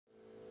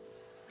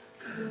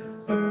Good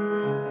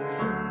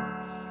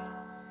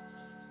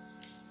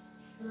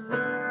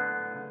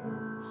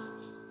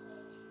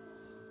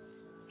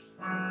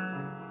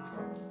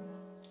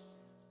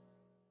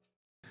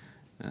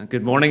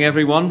morning,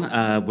 everyone.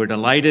 We're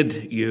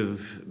delighted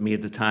you've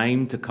made the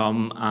time to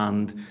come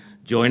and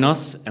join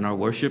us in our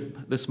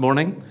worship this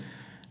morning.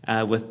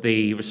 With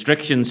the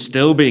restrictions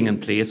still being in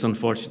place,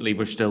 unfortunately,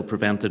 we're still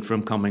prevented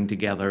from coming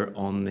together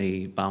on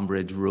the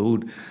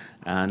BanRoad.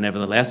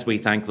 Nevertheless, we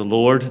thank the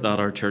Lord that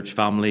our church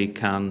family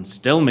can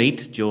still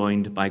meet,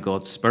 joined by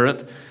God's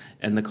Spirit,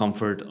 in the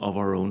comfort of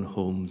our own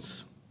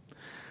homes.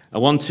 I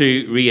want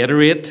to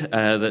reiterate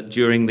that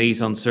during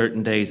these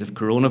uncertain days of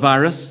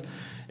coronavirus,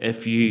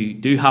 if you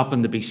do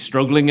happen to be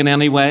struggling in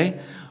any way,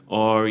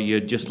 or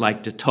you'd just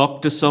like to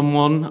talk to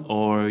someone,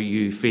 or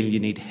you feel you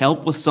need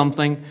help with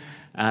something,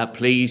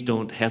 please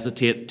don't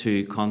hesitate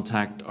to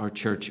contact our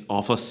church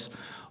office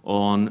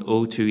on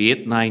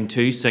 028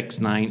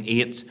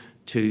 92698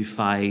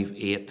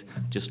 258.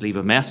 Just leave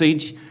a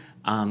message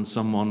and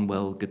someone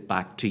will get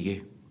back to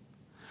you.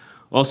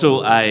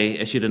 Also, I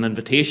issued an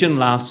invitation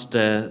last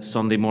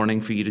Sunday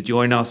morning for you to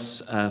join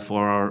us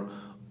for our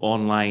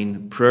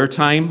online prayer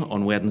time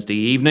on Wednesday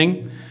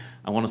evening.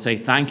 I want to say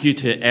thank you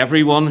to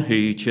everyone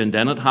who tuned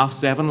in at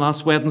 7:30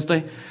 last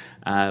Wednesday,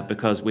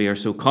 because we are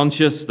so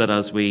conscious that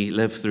as we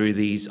live through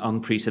these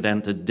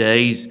unprecedented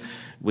days,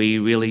 we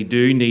really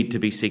do need to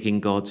be seeking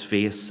God's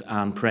face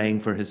and praying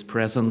for his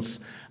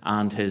presence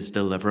and his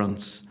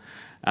deliverance.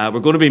 We're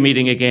going to be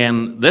meeting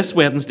again this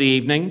Wednesday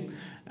evening.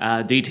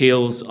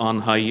 Details on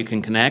how you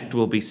can connect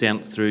will be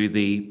sent through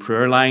the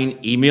prayer line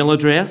email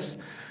address.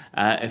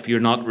 If you're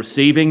not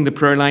receiving the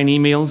prayer line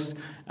emails,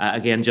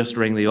 again, just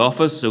ring the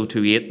office,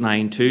 028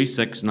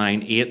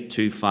 92698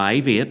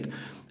 258,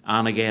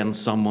 and again,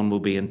 someone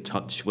will be in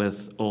touch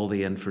with all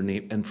the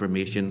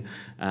information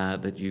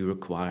that you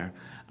require.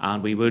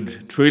 And we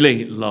would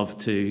truly love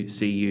to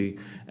see you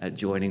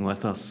joining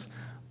with us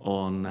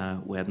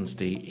on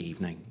Wednesday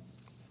evening.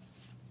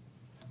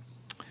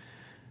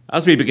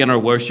 As we begin our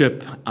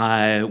worship,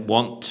 I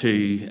want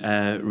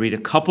to read a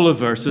couple of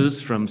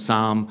verses from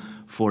Psalm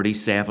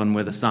 47,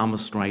 where the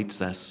psalmist writes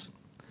this: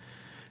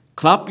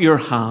 "Clap your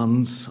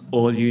hands,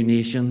 all you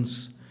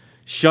nations.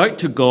 Shout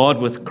to God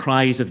with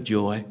cries of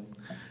joy.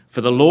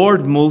 For the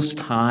Lord Most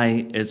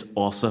High is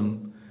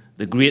awesome,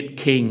 the great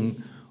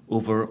King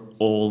over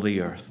all the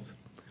earth."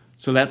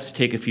 So let's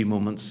take a few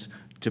moments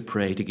to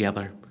pray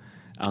together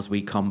as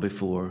we come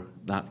before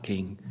that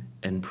King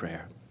in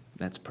prayer.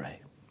 Let's pray.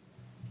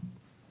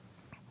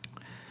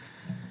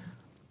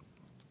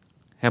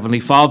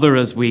 Heavenly Father,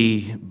 as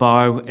we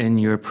bow in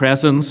your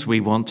presence, we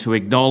want to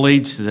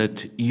acknowledge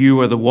that you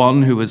are the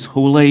one who is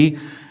holy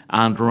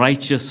and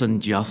righteous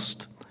and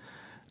just,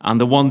 and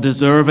the one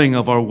deserving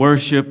of our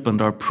worship and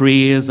our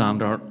praise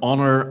and our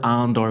honor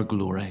and our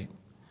glory.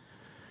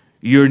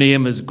 Your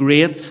name is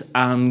great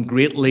and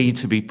greatly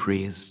to be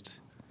praised.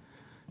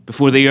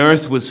 Before the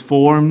earth was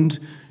formed,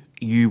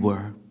 you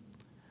were.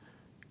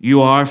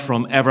 You are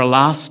from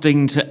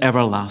everlasting to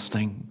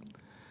everlasting.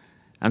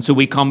 And so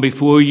we come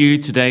before you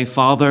today,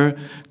 Father,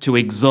 to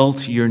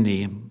exalt your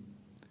name.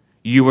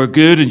 You are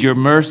good and your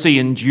mercy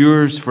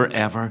endures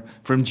forever,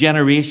 from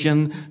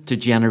generation to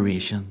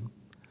generation.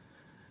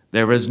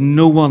 There is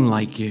no one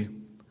like you.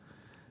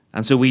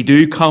 And so we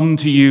do come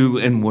to you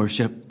in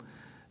worship,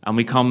 and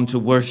we come to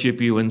worship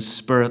you in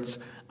spirit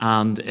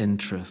and in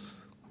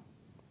truth.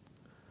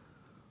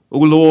 O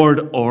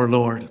Lord, our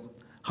Lord,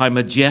 how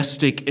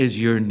majestic is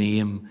your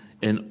name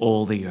in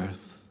all the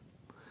earth.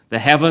 The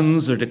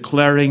heavens are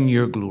declaring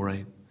your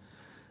glory.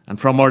 And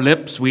from our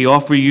lips we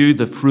offer you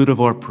the fruit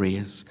of our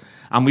praise.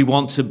 And we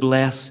want to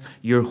bless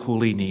your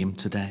holy name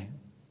today.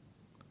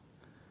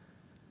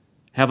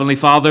 Heavenly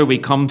Father, we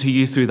come to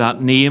you through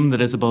that name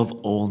that is above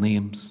all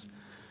names.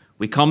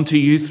 We come to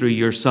you through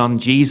your Son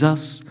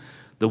Jesus,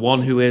 the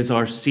one who is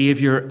our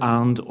Saviour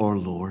and our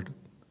Lord.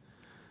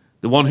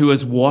 The one who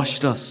has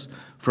washed us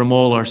from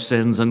all our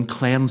sins and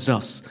cleansed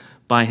us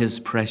by his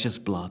precious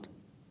blood.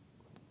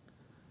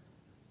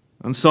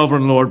 And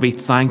Sovereign Lord, we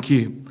thank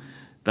you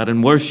that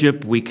in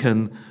worship we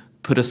can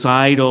put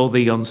aside all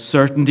the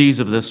uncertainties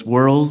of this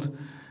world,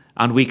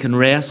 and we can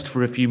rest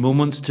for a few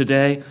moments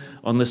today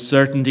on the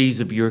certainties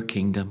of your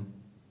kingdom.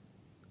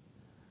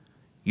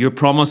 Your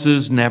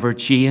promises never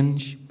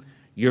change.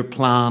 Your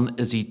plan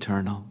is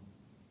eternal.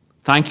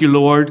 Thank you,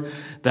 Lord,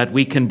 that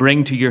we can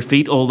bring to your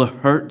feet all the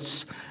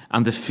hurts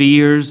and the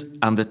fears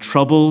and the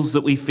troubles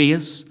that we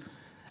face,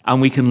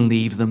 and we can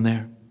leave them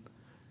there,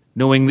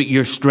 knowing that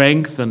your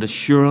strength and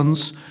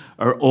assurance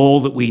are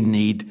all that we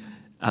need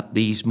at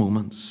these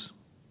moments.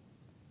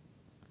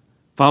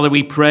 Father,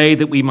 we pray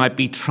that we might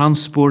be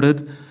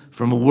transported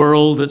from a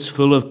world that's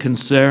full of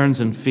concerns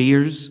and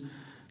fears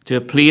to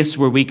a place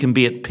where we can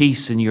be at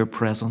peace in your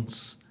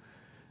presence.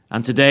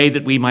 And today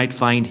that we might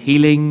find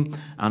healing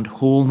and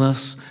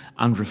wholeness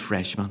and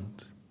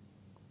refreshment.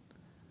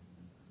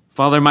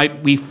 Father,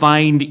 might we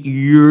find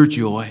your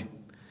joy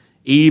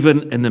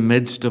even in the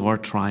midst of our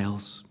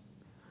trials.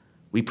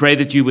 We pray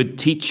that you would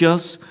teach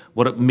us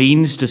what it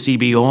means to see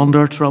beyond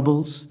our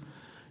troubles,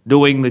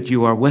 knowing that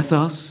you are with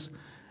us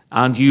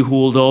and you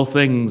hold all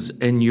things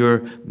in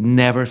your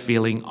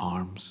never-failing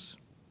arms.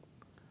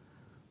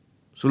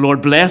 So,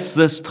 Lord, bless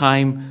this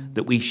time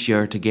that we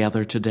share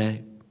together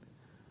today.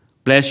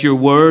 Bless your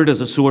word as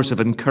a source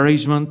of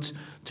encouragement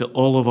to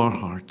all of our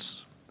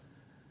hearts.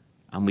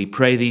 And we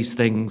pray these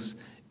things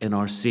in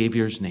our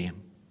Saviour's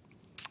name.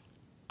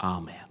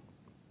 Amen.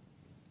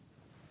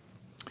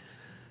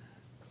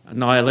 And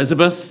now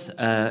Elizabeth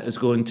is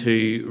going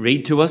to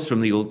read to us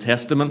from the Old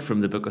Testament, from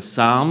the book of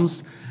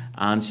Psalms,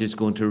 and she's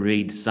going to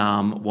read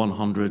Psalm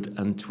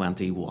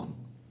 121.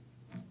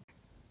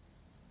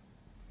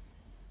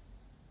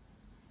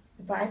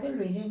 The Bible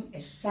reading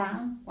is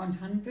Psalm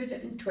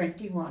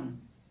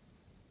 121.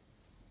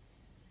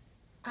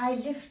 I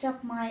lift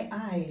up my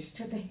eyes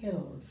to the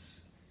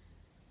hills.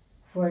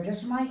 Where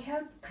does my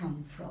help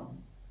come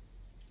from?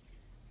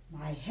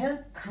 My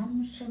help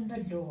comes from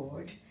the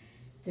Lord,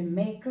 the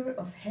maker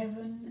of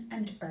heaven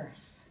and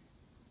earth.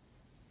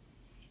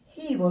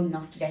 He will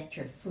not let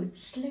your foot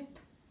slip.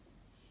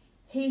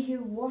 He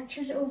who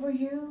watches over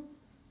you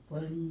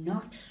will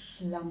not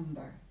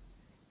slumber.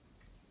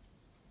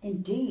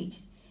 Indeed,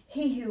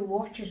 he who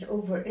watches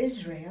over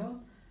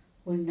Israel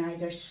will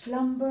neither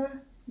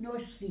slumber nor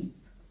sleep.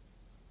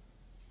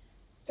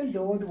 The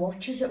Lord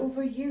watches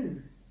over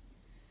you.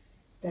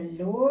 The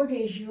Lord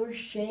is your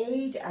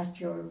shade at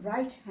your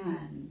right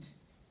hand.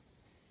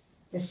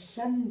 The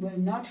sun will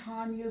not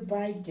harm you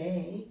by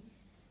day,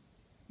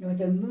 nor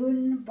the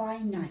moon by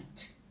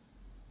night.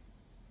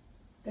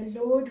 The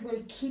Lord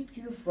will keep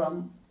you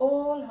from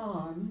all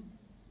harm.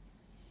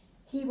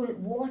 He will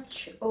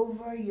watch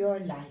over your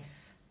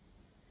life.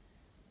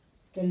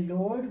 The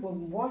Lord will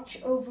watch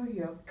over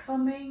your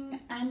coming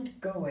and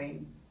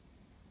going,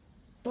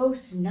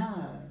 both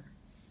now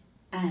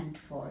and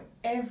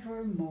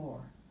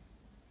forevermore.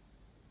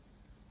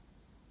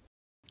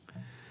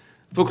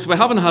 Folks, we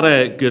haven't had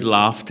a good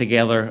laugh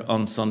together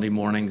on Sunday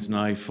mornings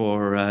now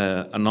for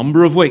a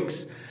number of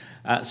weeks.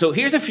 So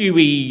here's a few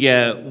wee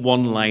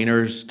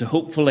one-liners to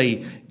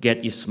hopefully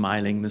get you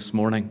smiling this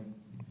morning.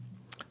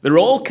 They're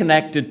all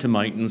connected to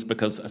mountains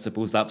because I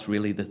suppose that's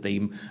really the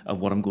theme of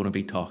what I'm going to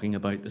be talking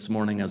about this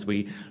morning as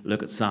we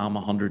look at Psalm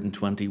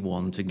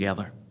 121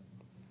 together.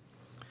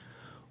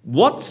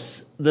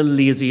 What's the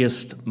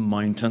laziest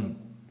mountain?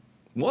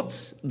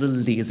 What's the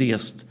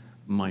laziest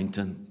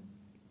mountain?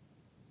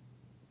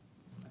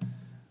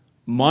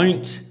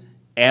 Mount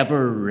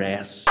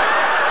Everest.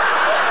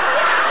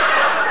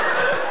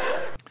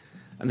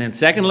 And then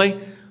secondly,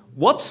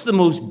 what's the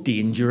most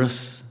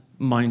dangerous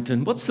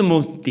mountain? What's the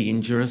most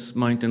dangerous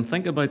mountain?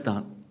 Think about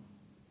that.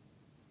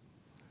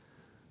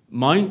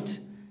 Mount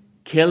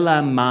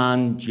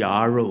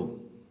Kilimanjaro.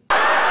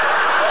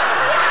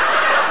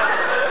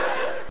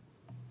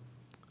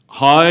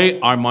 How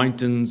are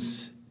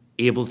mountains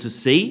able to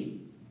see?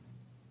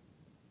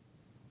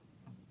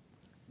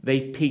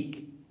 They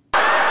peak.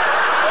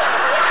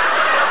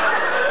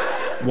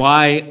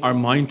 Why are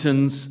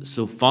mountains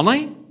so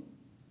funny?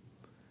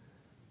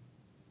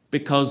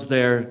 Because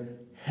they're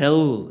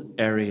hill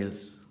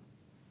areas.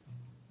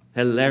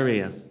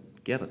 Hilarious.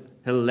 Get it?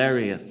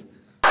 Hilarious.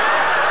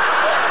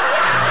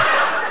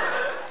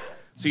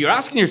 So you're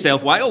asking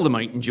yourself, why all the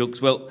mountain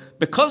jokes? Well,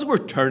 because we're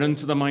turning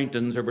to the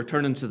mountains, or we're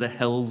turning to the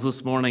hills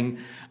this morning,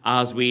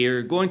 as we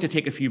are going to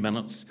take a few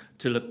minutes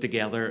to look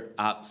together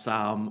at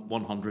Psalm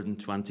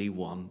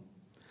 121.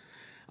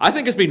 I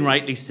think it's been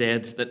rightly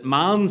said that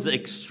man's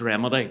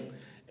extremity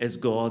is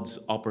God's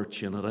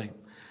opportunity.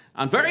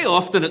 And very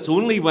often it's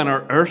only when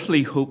our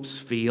earthly hopes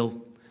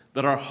fail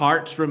that our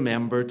hearts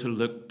remember to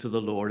look to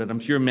the Lord. And I'm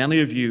sure many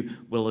of you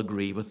will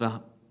agree with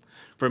that.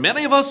 For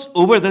many of us,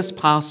 over this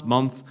past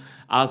month,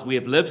 as we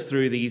have lived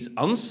through these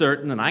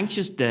uncertain and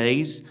anxious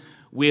days,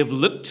 we have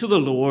looked to the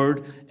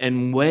Lord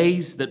in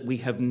ways that we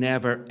have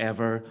never,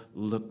 ever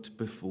looked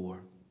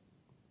before.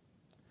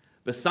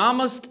 The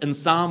psalmist in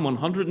Psalm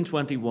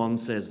 121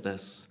 says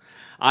this,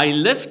 I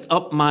lift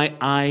up my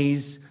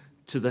eyes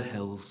to the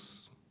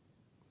hills.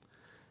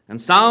 In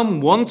Psalm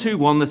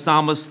 121, the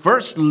psalmist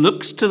first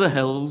looks to the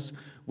hills,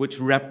 which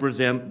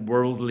represent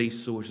worldly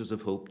sources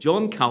of hope.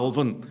 John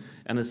Calvin,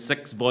 in his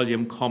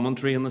 6-volume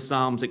commentary on the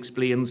Psalms,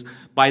 explains,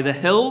 by the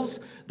hills,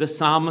 the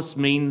psalmist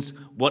means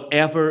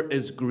whatever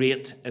is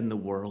great in the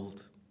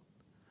world.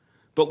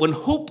 But when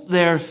hope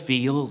there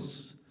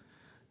fails,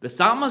 the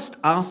psalmist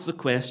asks a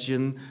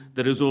question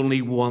that is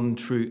only one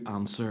true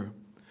answer.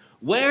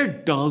 Where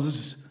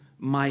does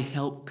my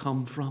help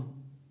come from?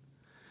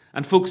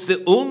 And folks,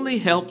 the only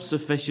help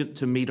sufficient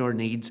to meet our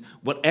needs,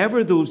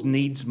 whatever those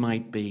needs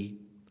might be,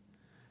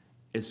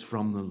 is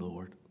from the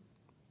Lord.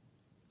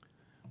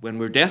 When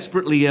we're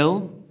desperately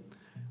ill,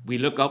 we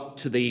look up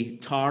to the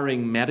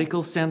towering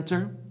medical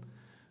centre,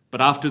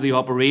 but after the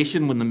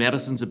operation, when the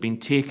medicines have been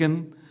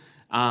taken,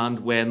 and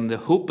when the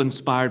hope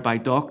inspired by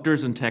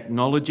doctors and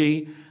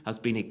technology has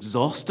been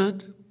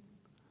exhausted,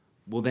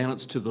 well, then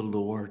it's to the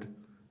Lord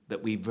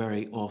that we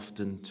very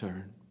often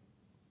turn.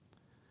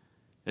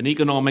 In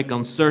economic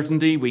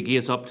uncertainty, we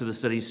gaze up to the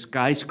city's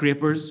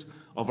skyscrapers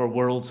of our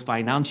world's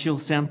financial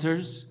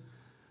centres.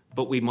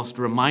 But we must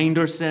remind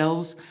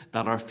ourselves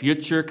that our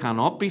future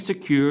cannot be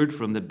secured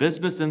from the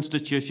business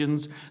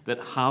institutions that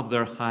have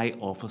their high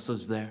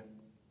offices there.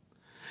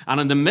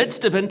 And in the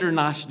midst of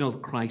international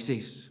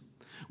crises,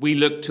 we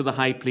look to the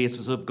high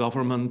places of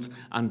government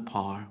and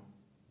power.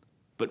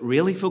 But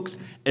really, folks,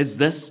 is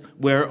this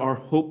where our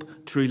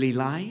hope truly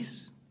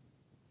lies?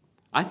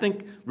 I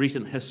think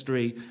recent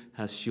history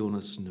has shown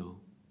us no.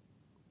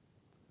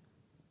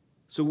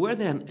 So where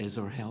then is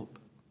our help?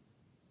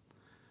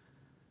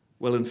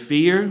 Well, in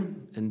fear,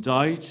 in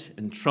doubt,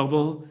 in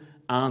trouble,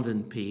 and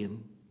in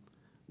pain,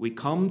 we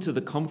come to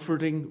the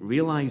comforting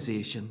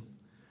realization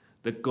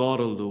that God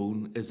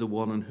alone is the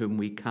one on whom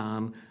we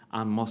can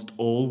and must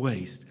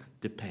always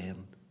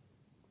depend.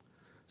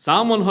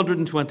 Psalm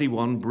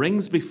 121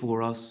 brings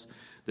before us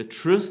the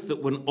truth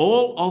that when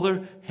all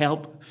other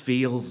help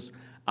fails,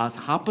 as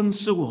happens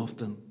so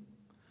often,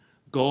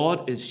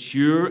 God is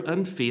sure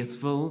and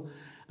faithful,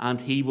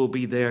 and he will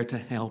be there to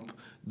help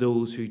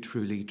those who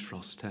truly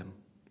trust him.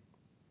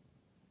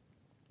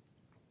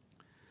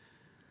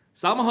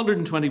 Psalm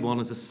 121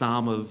 is a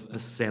psalm of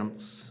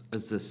ascents,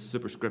 as the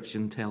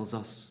superscription tells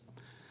us.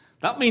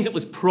 That means it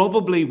was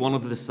probably one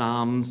of the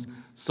psalms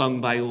sung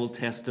by Old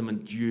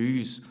Testament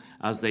Jews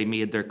as they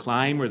made their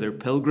climb or their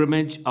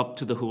pilgrimage up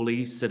to the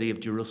holy city of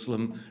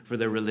Jerusalem for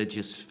their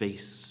religious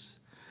feasts.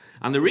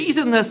 And the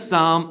reason this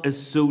psalm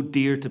is so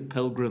dear to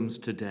pilgrims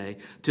today,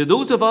 to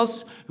those of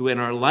us who in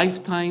our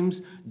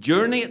lifetimes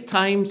journey at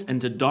times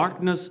into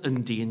darkness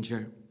and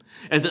danger,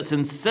 is its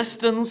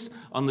insistence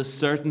on the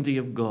certainty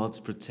of God's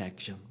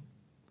protection.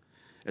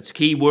 Its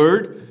key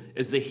word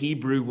is the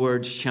Hebrew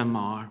word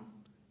shamar,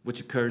 which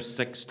occurs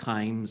 6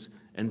 times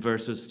in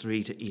verses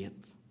 3 to 8.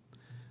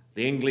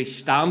 The English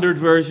Standard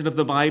Version of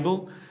the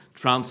Bible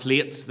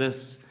translates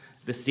this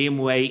the same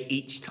way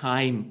each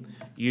time,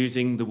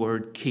 using the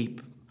word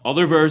keep.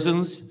 Other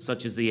versions,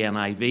 such as the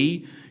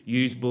NIV,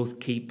 use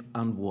both keep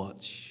and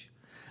watch.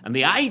 And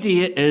the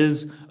idea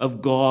is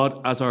of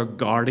God as our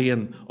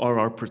guardian or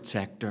our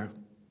protector.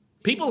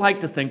 People like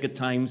to think at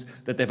times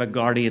that they have a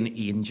guardian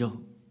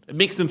angel. It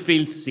makes them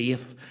feel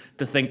safe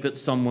to think that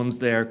someone's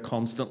there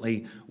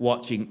constantly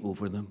watching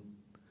over them.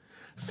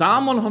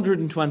 Psalm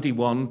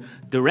 121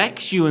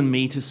 directs you and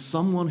me to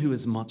someone who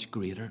is much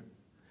greater,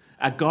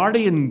 a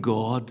guardian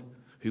God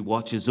who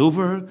watches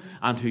over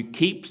and who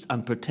keeps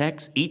and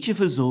protects each of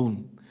his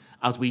own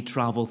as we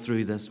travel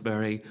through this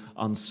very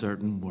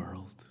uncertain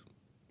world.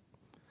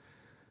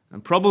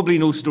 And probably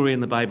no story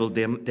in the Bible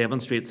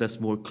demonstrates this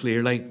more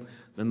clearly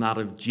than that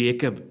of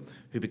Jacob,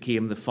 who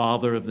became the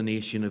father of the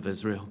nation of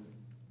Israel.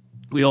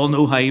 We all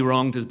know how he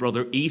wronged his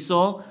brother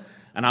Esau,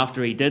 and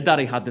after he did that,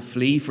 he had to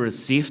flee for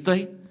his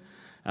safety.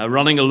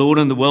 Running alone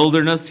in the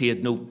wilderness, he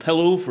had no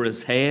pillow for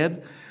his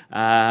head.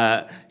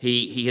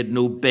 He had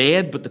no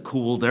bed but the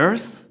cold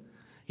earth.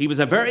 He was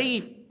a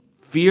very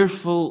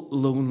fearful,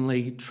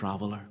 lonely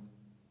traveler.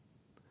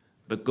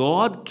 But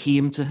God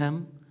came to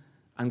him,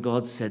 and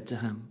God said to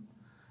him,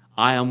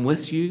 I am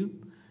with you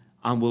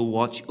and will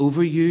watch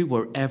over you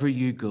wherever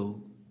you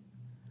go.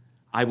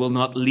 I will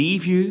not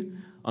leave you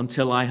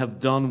until I have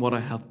done what I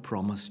have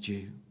promised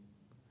you.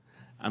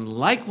 And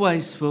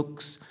likewise,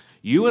 folks,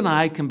 you and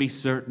I can be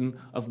certain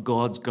of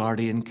God's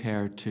guardian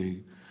care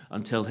too,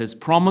 until his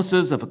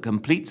promises of a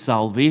complete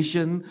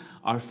salvation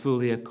are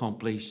fully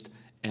accomplished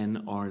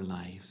in our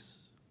lives.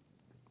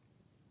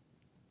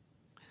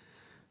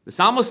 The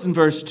psalmist in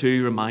verse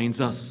 2 reminds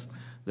us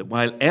that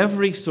while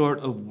every sort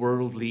of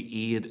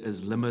worldly aid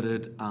is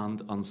limited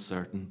and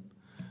uncertain,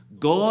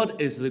 God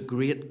is the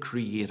great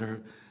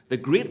creator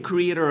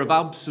of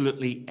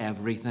absolutely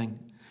everything,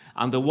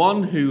 and the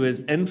one who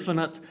is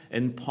infinite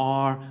in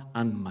power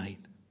and might.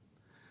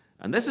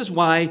 And this is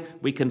why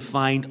we can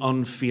find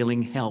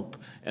unfailing help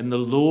in the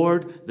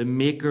Lord, the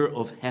maker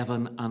of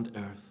heaven and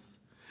earth.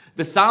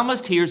 The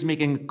psalmist here is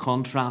making a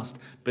contrast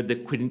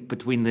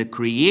between the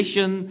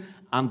creation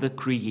and the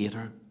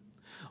creator.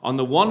 On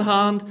the one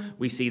hand,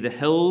 we see the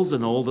hills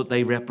and all that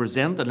they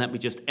represent, and let me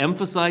just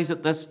emphasize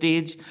at this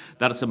stage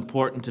that it's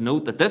important to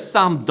note that this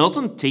psalm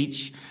doesn't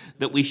teach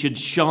that we should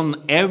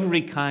shun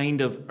every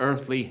kind of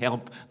earthly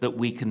help that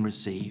we can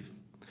receive.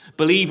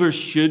 Believers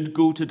should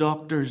go to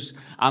doctors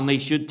and they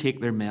should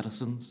take their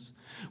medicines.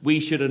 We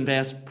should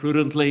invest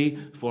prudently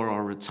for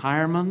our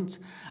retirement,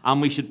 and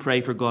we should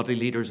pray for godly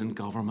leaders in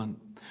government.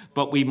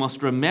 But we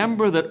must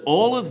remember that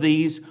all of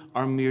these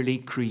are merely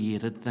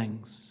created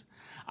things,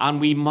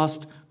 and we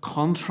must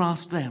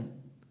contrast them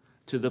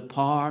to the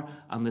power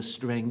and the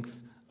strength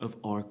of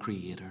our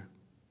Creator.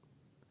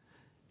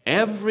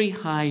 Every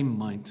high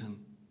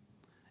mountain,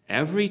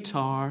 every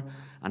tower,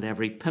 and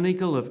every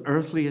pinnacle of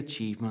earthly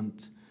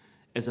achievement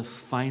is a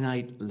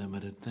finite,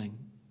 limited thing.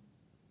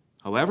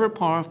 However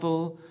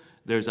powerful,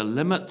 there's a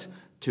limit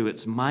to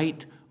its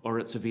might or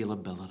its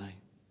availability.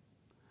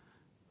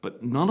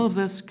 But none of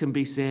this can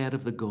be said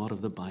of the God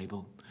of the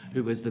Bible,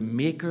 who is the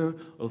maker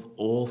of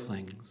all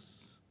things.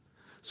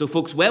 So,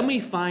 folks, when we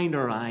find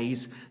our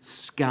eyes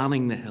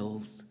scanning the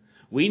hills,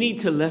 we need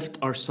to lift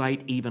our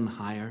sight even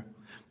higher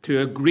to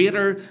a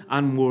greater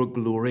and more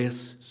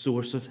glorious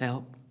source of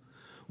help,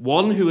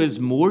 one who is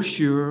more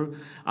sure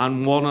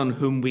and one on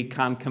whom we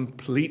can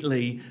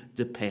completely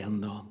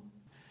depend on.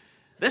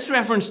 This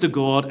reference to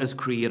God as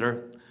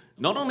creator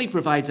not only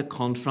provides a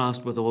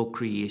contrast with all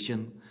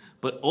creation,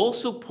 but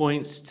also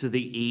points to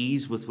the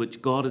ease with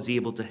which God is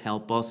able to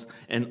help us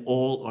in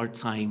all our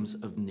times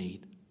of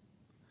need.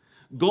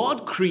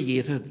 God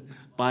created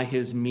by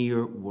his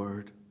mere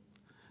word.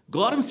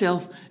 God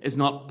himself is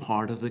not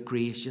part of the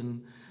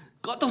creation.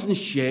 God doesn't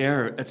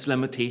share its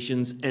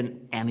limitations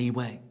in any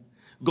way.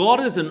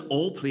 God is in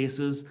all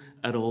places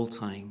at all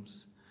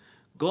times.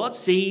 God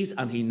sees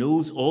and he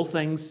knows all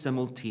things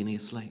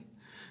simultaneously.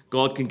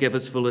 God can give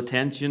his full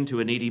attention to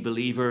a needy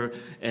believer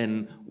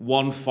in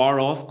one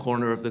far-off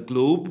corner of the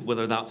globe,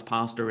 whether that's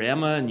Pastor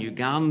Emma in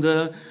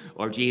Uganda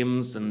or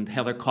James and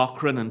Heather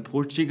Cochran in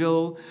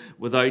Portugal,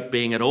 without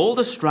being at all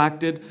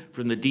distracted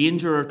from the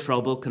danger or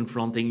trouble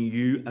confronting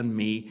you and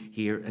me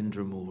here in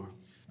Dromore.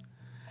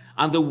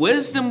 And the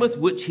wisdom with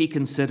which he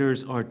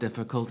considers our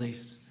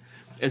difficulties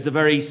is the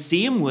very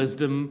same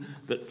wisdom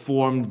that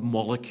formed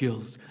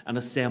molecules and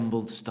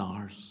assembled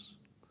stars.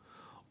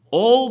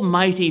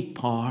 Almighty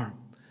power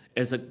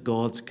is at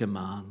God's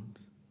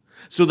command.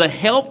 So the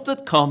help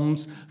that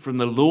comes from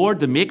the Lord,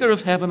 the maker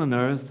of heaven and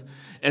earth,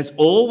 is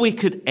all we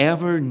could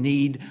ever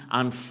need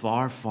and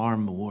far, far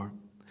more.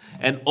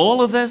 In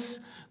all of this,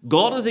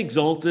 God is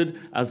exalted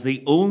as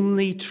the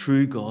only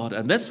true God.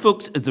 And this,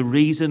 folks, is the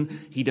reason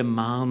he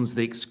demands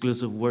the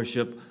exclusive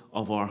worship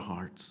of our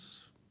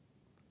hearts.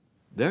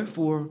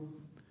 Therefore,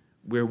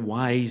 we're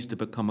wise to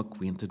become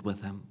acquainted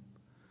with him,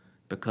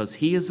 because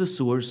he is the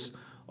source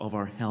of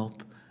our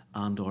help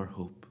and our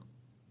hope.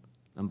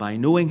 And by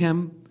knowing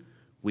him,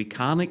 we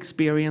can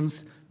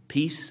experience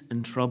peace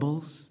in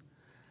troubles,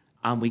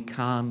 and we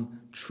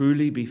can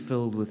truly be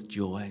filled with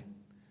joy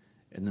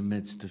in the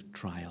midst of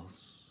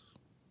trials.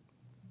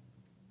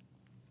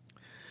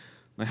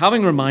 Now,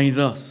 having reminded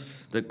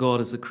us that God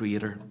is the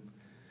creator,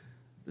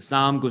 the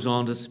psalm goes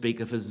on to speak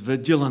of his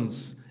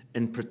vigilance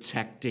in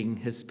protecting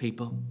his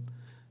people.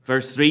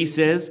 Verse 3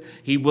 says,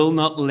 he will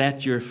not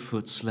let your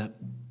foot slip.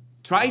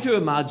 Try to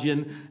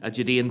imagine a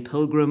Judean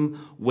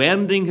pilgrim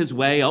wending his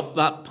way up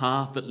that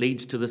path that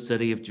leads to the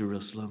city of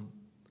Jerusalem.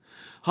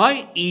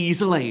 How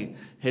easily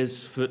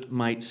his foot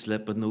might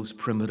slip on those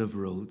primitive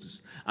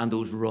roads and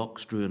those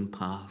rock-strewn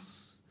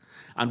paths.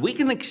 And we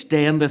can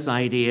extend this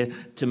idea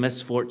to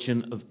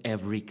misfortune of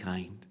every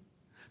kind,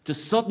 to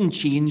sudden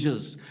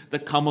changes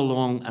that come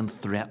along and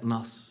threaten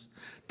us,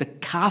 to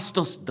cast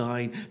us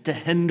down, to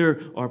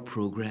hinder our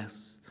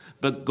progress.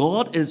 But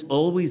God is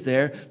always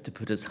there to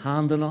put his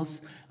hand on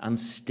us and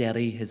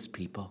steady his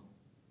people.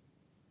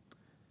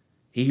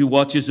 He who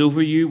watches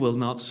over you will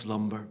not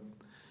slumber.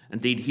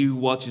 Indeed, he who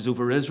watches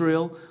over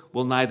Israel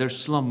will neither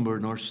slumber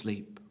nor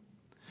sleep.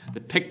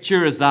 The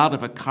picture is that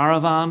of a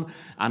caravan,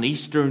 an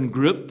eastern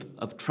group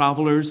of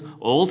travelers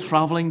all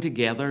traveling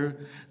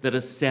together that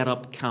has set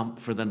up camp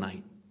for the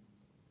night.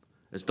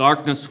 As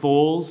darkness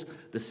falls,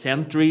 the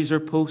sentries are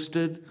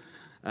posted,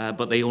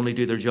 but they only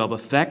do their job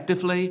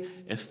effectively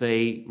if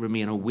they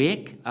remain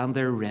awake and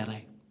they're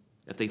ready.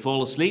 If they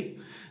fall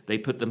asleep, they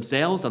put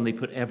themselves and they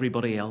put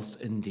everybody else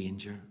in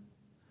danger.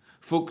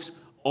 Folks,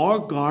 our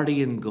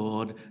guardian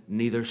God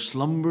neither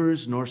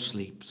slumbers nor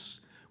sleeps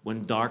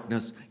when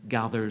darkness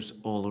gathers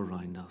all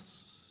around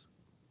us.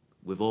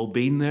 We've all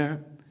been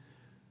there,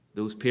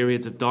 those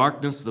periods of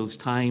darkness, those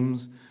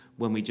times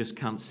when we just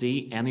can't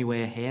see any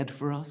way ahead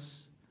for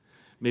us.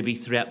 Maybe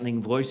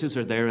threatening voices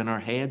are there in our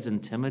heads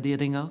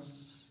intimidating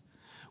us.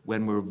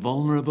 When we're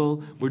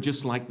vulnerable, we're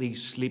just like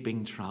these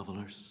sleeping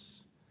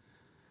travelers.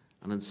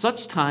 And in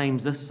such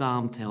times, this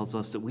psalm tells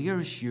us that we are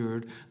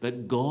assured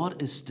that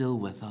God is still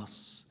with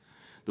us.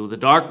 Though the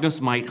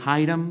darkness might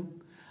hide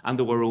him, and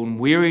though our own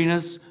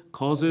weariness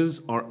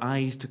causes our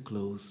eyes to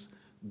close,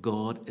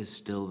 God is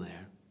still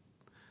there.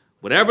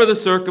 Whatever the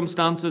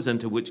circumstances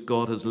into which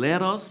God has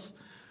led us,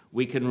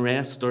 we can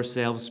rest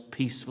ourselves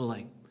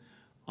peacefully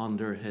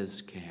under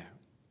his care.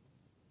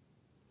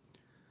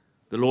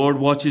 The Lord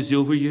watches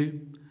over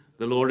you.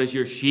 The Lord is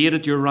your shade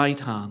at your right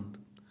hand.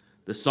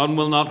 The sun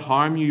will not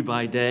harm you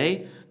by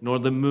day, nor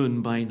the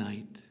moon by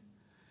night.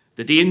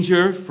 The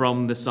danger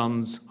from the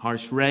sun's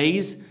harsh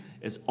rays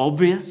is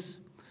obvious,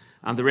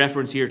 and the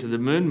reference here to the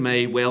moon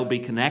may well be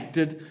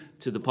connected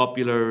to the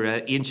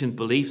popular ancient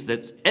belief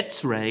that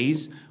its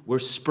rays were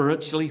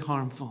spiritually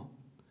harmful.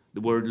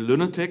 The word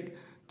lunatic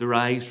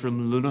derives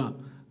from luna,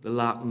 the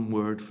Latin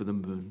word for the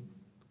moon.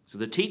 So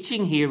the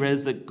teaching here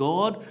is that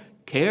God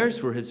cares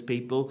for his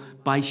people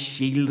by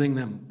shielding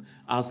them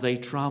as they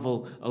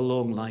travel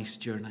along life's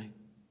journey.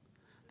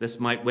 This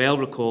might well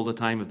recall the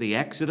time of the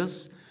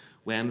Exodus,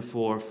 when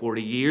for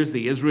 40 years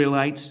the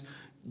Israelites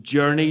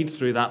journeyed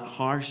through that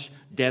harsh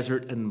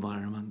desert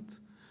environment.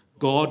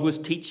 God was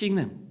teaching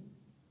them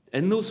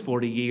in those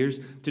 40 years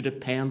to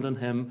depend on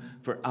him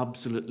for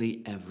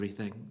absolutely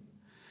everything.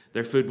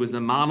 Their food was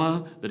the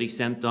manna that he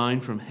sent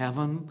down from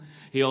heaven.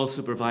 He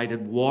also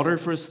provided water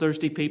for his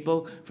thirsty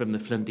people from the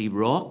flinty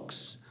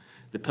rocks.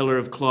 The pillar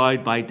of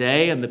cloud by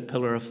day and the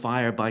pillar of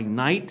fire by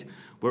night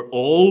were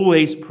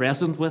always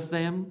present with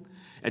them.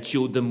 It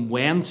showed them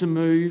when to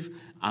move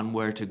and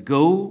where to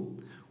go.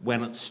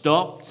 When it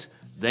stopped,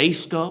 they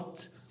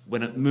stopped.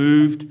 When it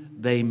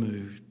moved, they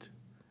moved.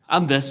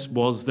 And this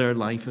was their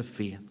life of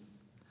faith.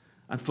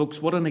 And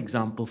folks, what an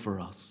example for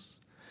us.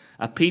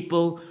 A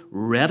people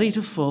ready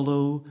to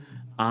follow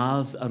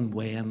as and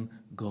when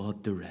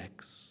God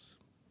directs.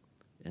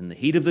 In the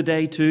heat of the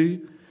day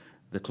too,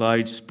 the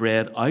clouds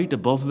spread out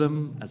above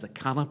them as a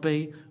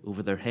canopy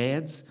over their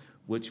heads,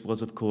 which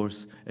was, of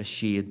course, a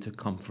shade to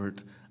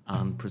comfort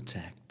and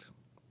protect.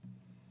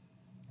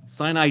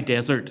 Sinai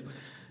Desert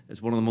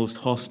is one of the most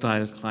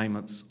hostile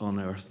climates on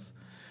earth.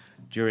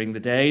 During the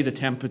day, the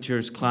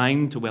temperatures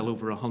climb to well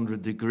over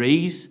 100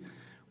 degrees.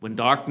 When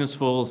darkness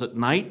falls at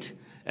night,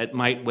 it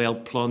might well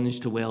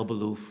plunge to well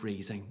below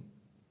freezing.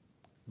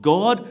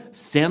 God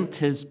sent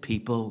his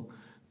people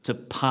to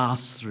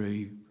pass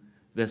through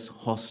this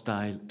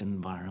hostile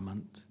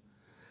environment.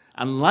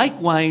 And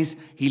likewise,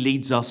 he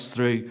leads us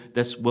through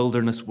this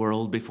wilderness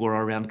world before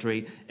our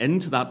entry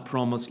into that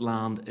promised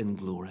land in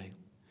glory.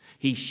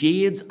 He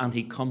shades and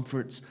he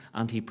comforts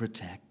and he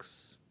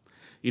protects.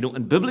 You know,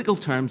 in biblical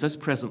terms, this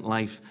present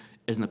life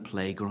isn't a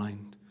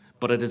playground,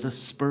 but it is a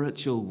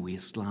spiritual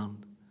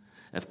wasteland.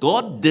 If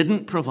God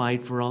didn't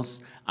provide for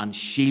us and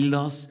shield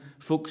us,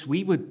 folks,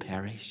 we would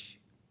perish.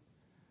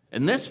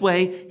 In this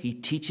way, he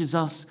teaches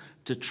us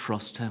to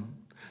trust him,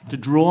 to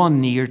draw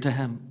near to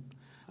him,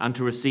 and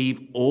to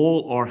receive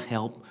all our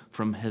help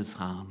from his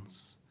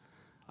hands.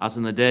 As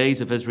in the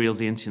days of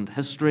Israel's ancient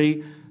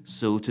history,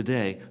 so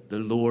today the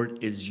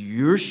Lord is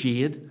your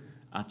shade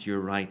at your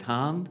right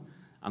hand,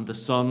 and the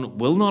sun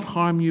will not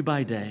harm you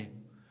by day,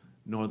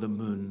 nor the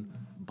moon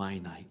by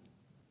night.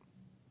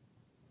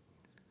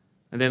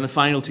 And then the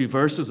final two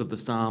verses of the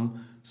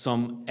psalm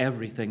sum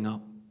everything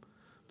up.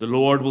 The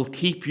Lord will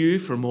keep you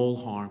from all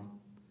harm.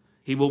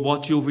 He will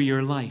watch over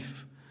your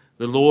life.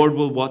 The Lord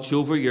will watch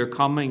over your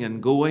coming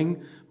and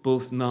going,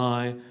 both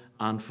now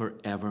and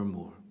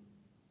forevermore.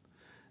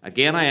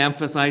 Again, I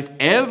emphasize,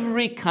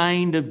 every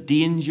kind of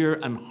danger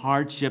and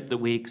hardship that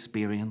we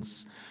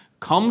experience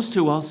comes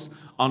to us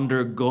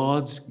under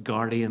God's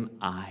guardian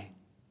eye.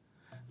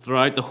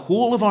 Throughout the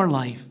whole of our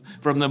life,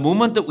 from the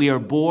moment that we are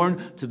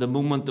born to the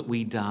moment that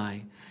we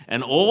die,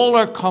 in all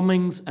our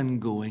comings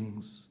and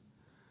goings,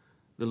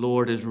 the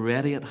Lord is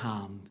ready at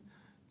hand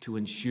to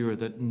ensure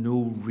that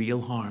no real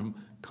harm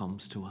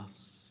comes to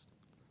us.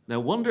 Now, I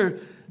wonder,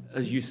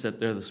 as you sit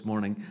there this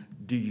morning,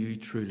 do you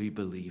truly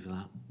believe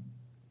that?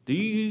 Do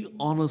you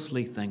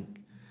honestly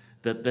think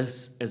that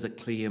this is a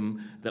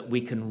claim that we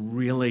can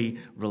really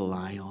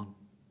rely on?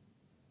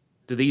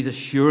 Do these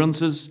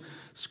assurances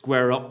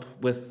square up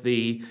with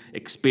the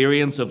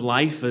experience of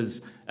life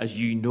as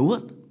you know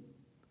it?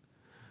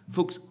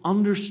 Folks,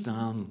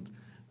 understand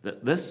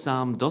that this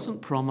psalm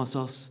doesn't promise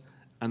us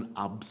an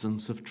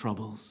absence of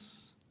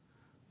troubles,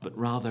 but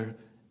rather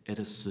it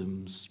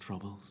assumes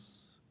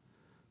troubles.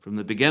 From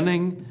the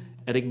beginning,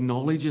 it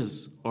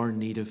acknowledges our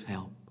need of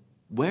help.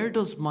 Where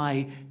does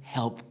my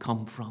help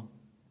come from?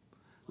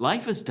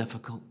 Life is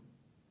difficult.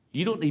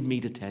 You don't need me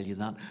to tell you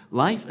that.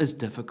 Life is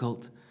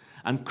difficult,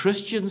 and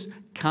Christians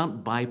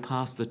can't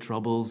bypass the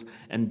troubles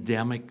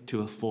endemic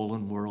to a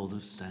fallen world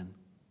of sin.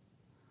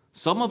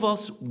 Some of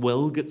us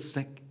will get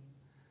sick,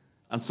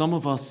 and some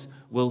of us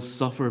will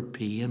suffer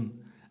pain,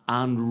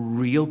 and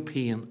real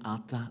pain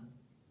at that.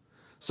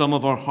 Some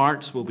of our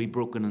hearts will be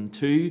broken in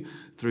two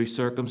through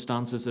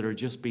circumstances that are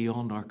just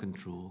beyond our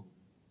control.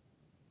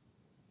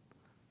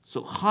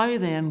 So how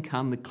then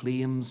can the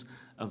claims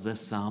of this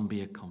psalm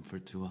be a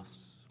comfort to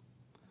us?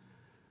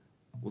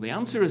 Well, the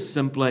answer is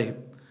simply,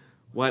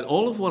 while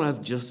all of what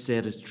I've just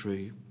said is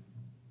true,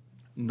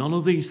 none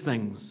of these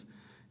things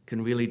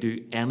can really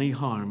do any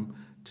harm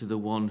to the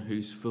one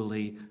who's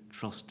fully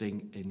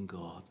trusting in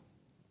God.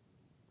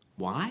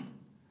 Why?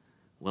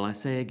 Well, I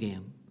say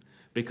again,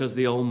 because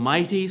the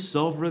almighty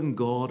sovereign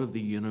God of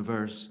the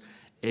universe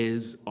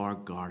is our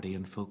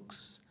guardian,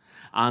 folks.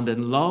 And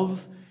in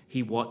love,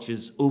 he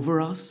watches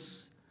over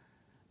us,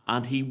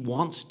 and he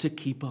wants to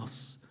keep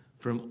us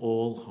from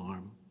all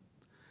harm.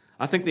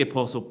 I think the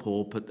Apostle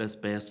Paul put this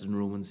best in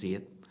Romans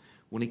 8,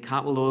 when he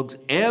catalogues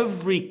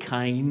every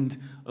kind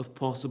of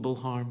possible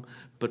harm,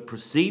 but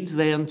proceeds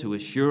then to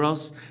assure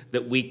us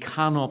that we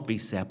cannot be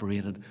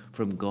separated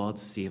from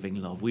God's saving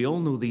love. We all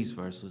know these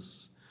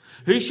verses.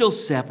 Who shall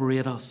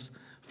separate us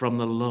from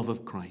the love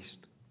of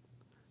Christ?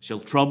 Shall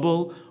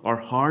trouble or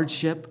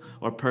hardship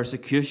or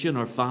persecution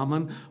or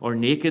famine or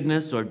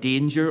nakedness or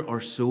danger or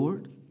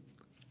sword?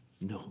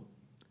 No.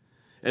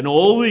 In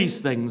all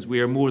these things we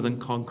are more than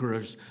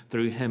conquerors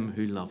through him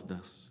who loved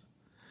us.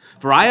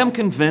 For I am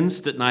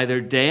convinced that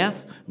neither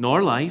death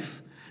nor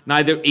life,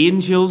 neither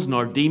angels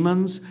nor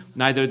demons,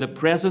 neither the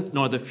present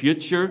nor the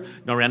future,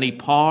 nor any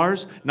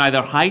powers,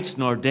 neither height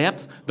nor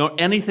depth, nor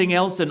anything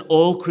else in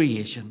all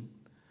creation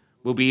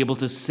will be able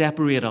to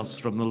separate us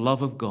from the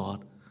love of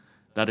God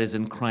that is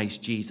in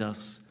Christ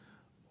Jesus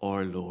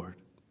our Lord.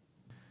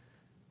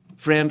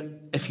 Friend,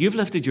 if you've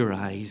lifted your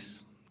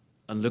eyes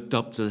and looked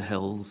up to the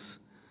hills,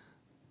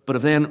 but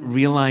have then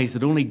realized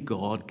that only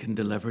God can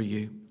deliver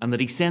you and that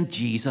he sent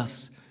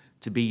Jesus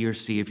to be your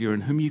Savior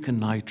in whom you can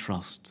now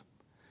trust,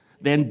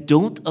 then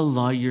don't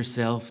allow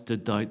yourself to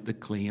doubt the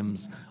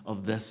claims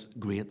of this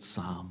great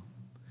psalm.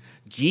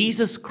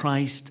 Jesus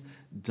Christ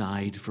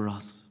died for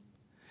us.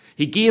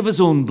 He gave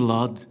his own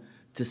blood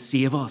to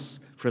save us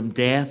from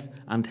death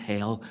and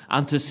hell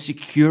and to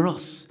secure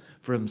us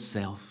for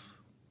himself.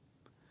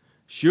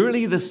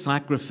 Surely the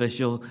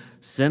sacrificial,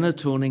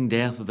 sin-atoning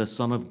death of the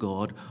Son of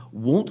God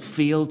won't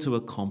fail to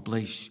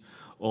accomplish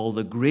all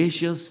the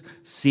gracious,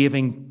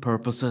 saving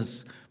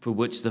purposes for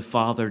which the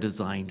Father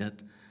designed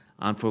it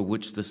and for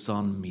which the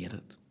Son made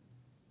it.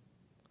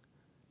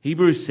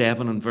 Hebrews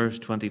 7 and verse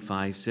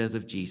 25 says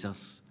of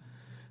Jesus,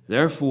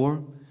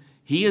 "Therefore,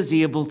 he is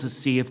able to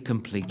save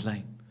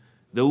completely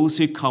those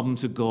who come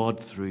to God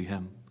through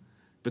him,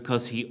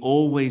 because he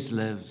always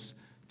lives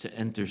to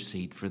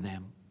intercede for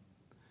them."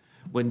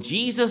 When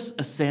Jesus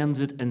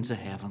ascended into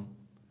heaven,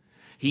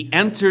 he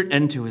entered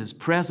into his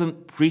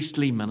present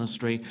priestly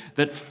ministry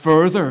that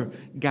further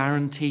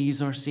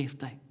guarantees our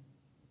safety.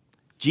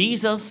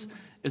 Jesus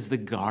is the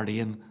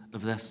guardian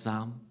of this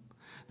psalm,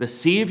 the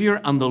Saviour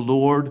and the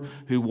Lord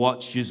who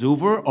watches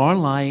over our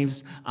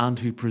lives and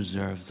who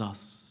preserves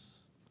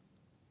us.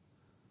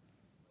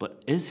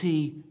 But is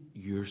he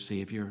your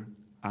Saviour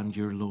and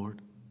your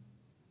Lord?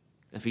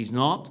 If he's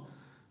not,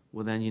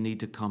 well, then you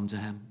need to come to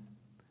him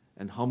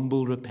in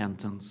humble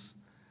repentance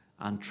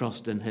and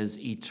trust in his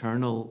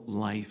eternal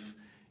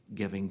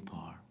life-giving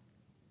power.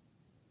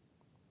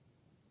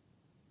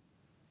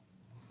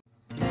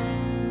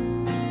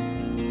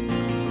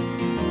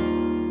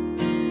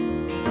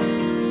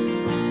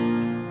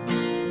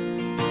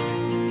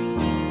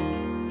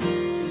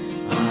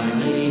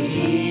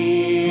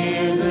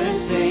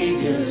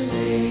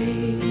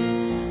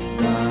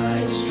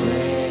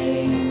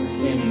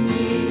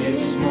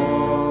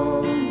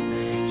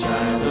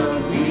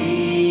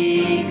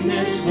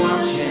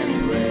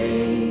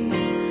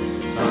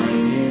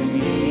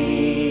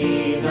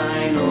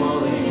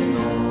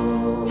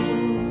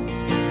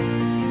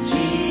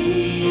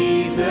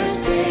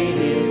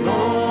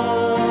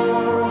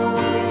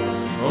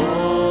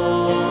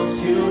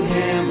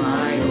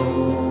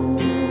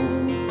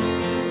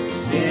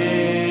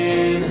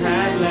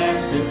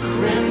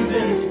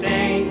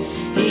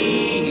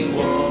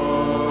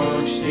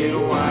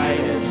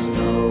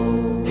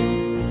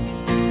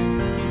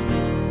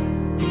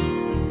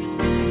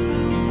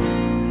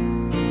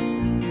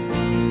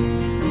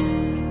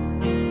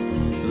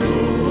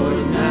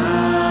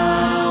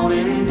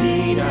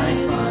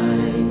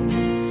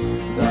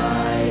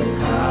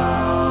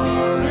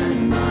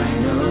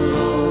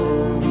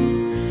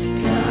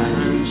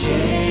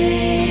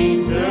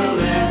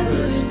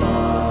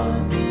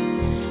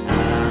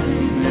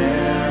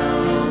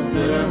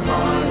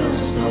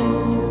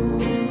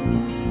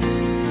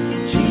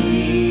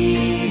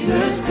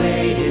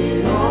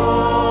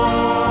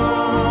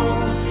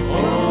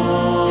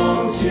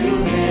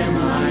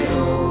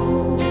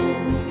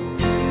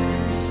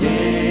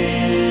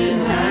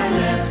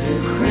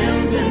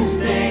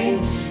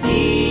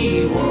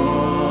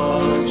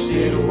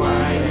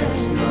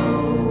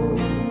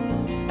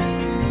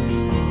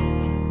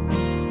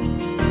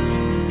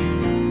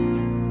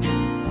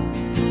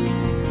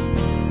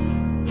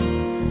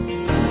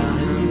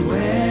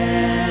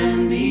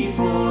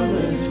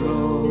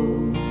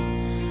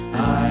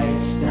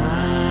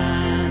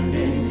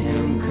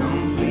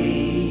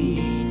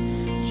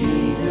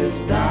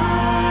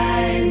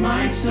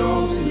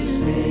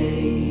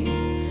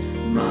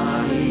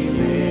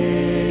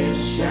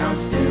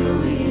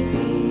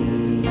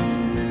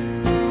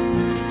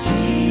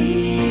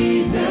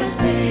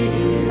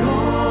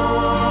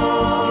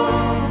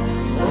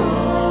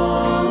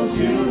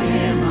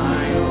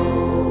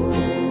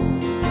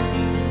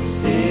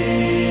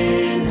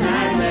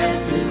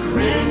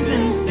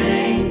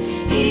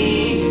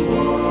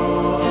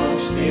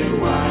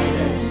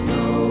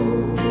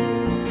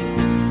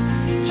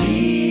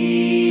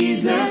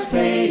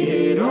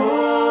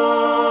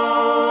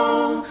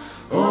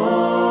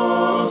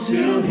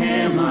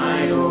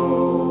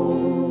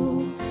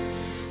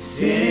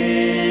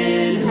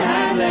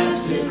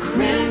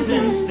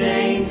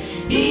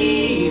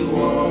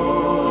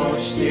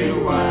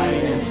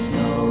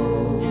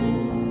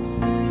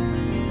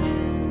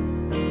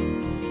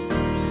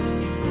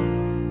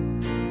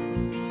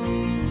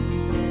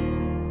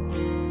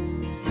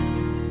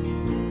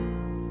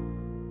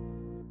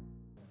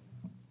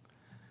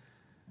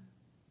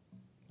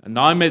 And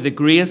now may the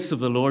grace of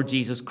the Lord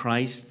Jesus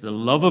Christ, the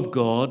love of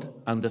God,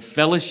 and the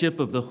fellowship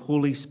of the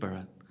Holy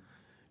Spirit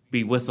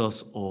be with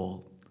us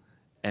all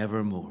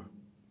evermore.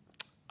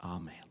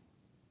 Amen.